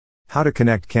How to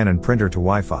connect Canon printer to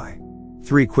Wi-Fi.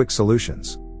 3 quick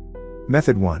solutions.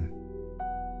 Method 1.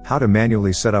 How to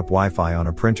manually set up Wi-Fi on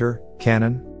a printer,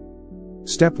 Canon.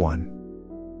 Step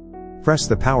 1. Press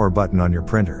the power button on your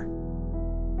printer.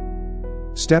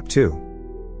 Step 2.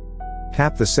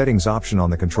 Tap the settings option on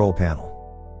the control panel.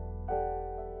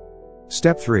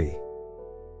 Step 3.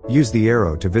 Use the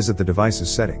arrow to visit the device's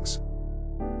settings.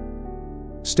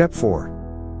 Step 4.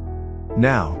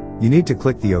 Now, you need to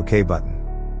click the OK button.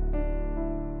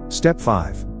 Step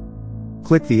 5.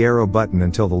 Click the arrow button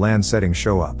until the LAN settings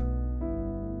show up.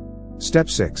 Step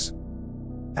 6.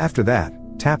 After that,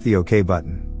 tap the OK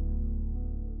button.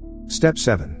 Step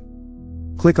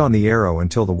 7. Click on the arrow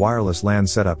until the wireless LAN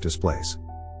setup displays.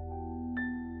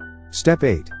 Step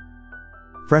 8.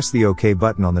 Press the OK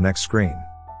button on the next screen.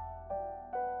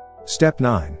 Step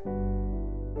 9.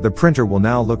 The printer will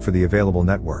now look for the available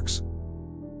networks.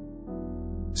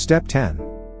 Step 10.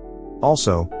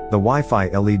 Also, the Wi-Fi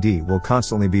LED will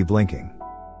constantly be blinking.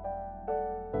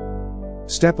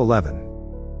 Step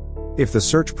 11. If the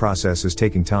search process is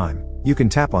taking time, you can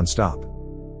tap on Stop.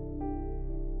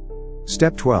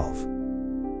 Step 12.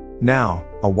 Now,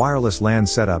 a wireless LAN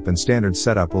setup and standard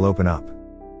setup will open up.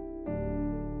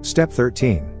 Step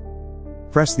 13.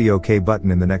 Press the OK button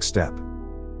in the next step.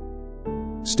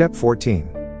 Step 14.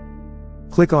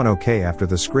 Click on OK after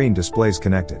the screen displays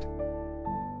connected.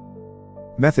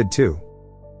 Method 2.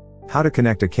 How to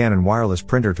connect a Canon wireless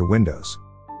printer to Windows.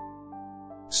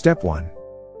 Step 1.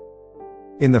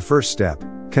 In the first step,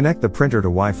 connect the printer to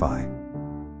Wi-Fi.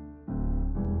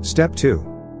 Step 2.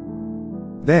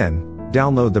 Then,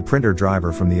 download the printer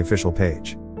driver from the official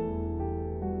page.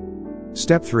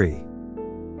 Step 3.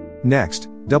 Next,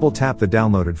 double tap the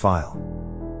downloaded file.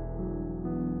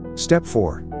 Step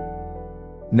 4.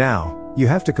 Now, you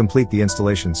have to complete the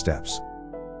installation steps.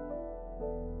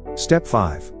 Step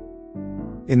 5.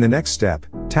 In the next step,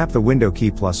 tap the window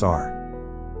key +R.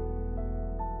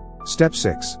 Step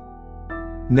 6.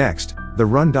 Next, the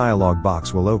Run dialog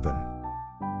box will open.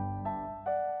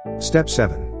 Step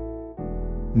 7.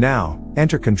 Now,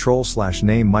 enter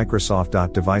control/name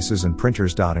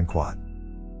Microsoft.Devices&Printers.Enquad.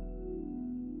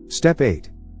 Step 8.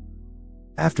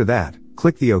 After that,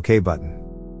 click the OK button.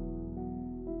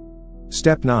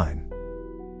 Step 9.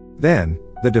 Then,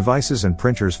 the Devices and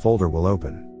Printers folder will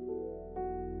open.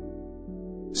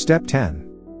 Step 10.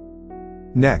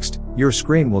 Next, your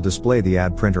screen will display the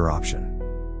Add Printer option.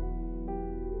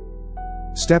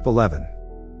 Step 11.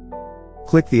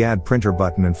 Click the Add Printer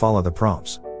button and follow the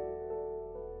prompts.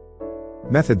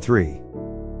 Method 3.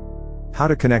 How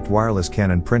to connect wireless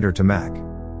Canon printer to Mac.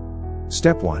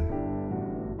 Step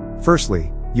 1.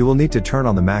 Firstly, you will need to turn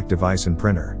on the Mac device and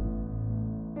printer.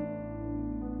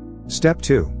 Step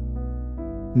 2.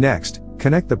 Next,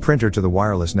 connect the printer to the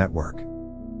wireless network.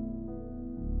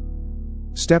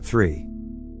 Step 3.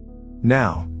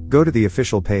 Now, go to the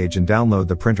official page and download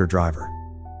the printer driver.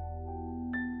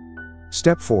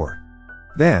 Step 4.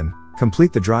 Then,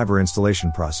 complete the driver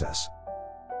installation process.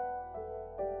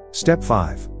 Step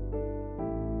 5.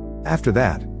 After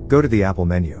that, go to the Apple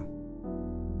menu.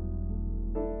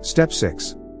 Step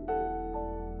 6.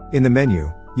 In the menu,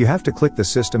 you have to click the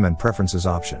System and Preferences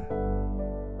option.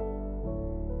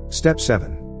 Step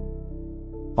 7.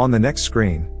 On the next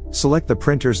screen, select the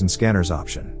Printers and Scanners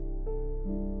option.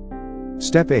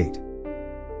 Step 8.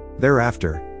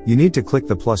 Thereafter, you need to click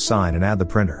the plus sign and add the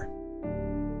printer.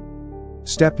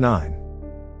 Step 9.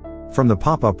 From the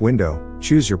pop-up window,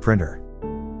 choose your printer.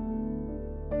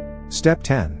 Step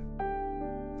 10.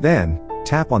 Then,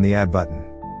 tap on the Add button.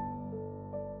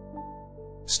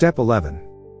 Step 11.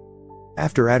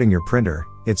 After adding your printer,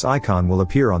 its icon will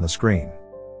appear on the screen.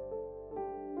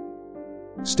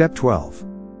 Step 12.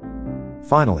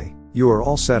 Finally, you are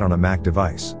all set on a Mac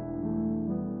device.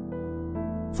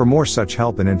 For more such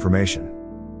help and information,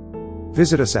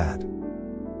 visit us at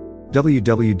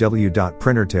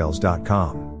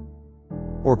www.printertales.com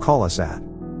or call us at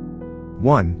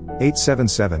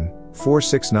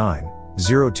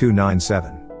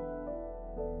 1-877-469-0297.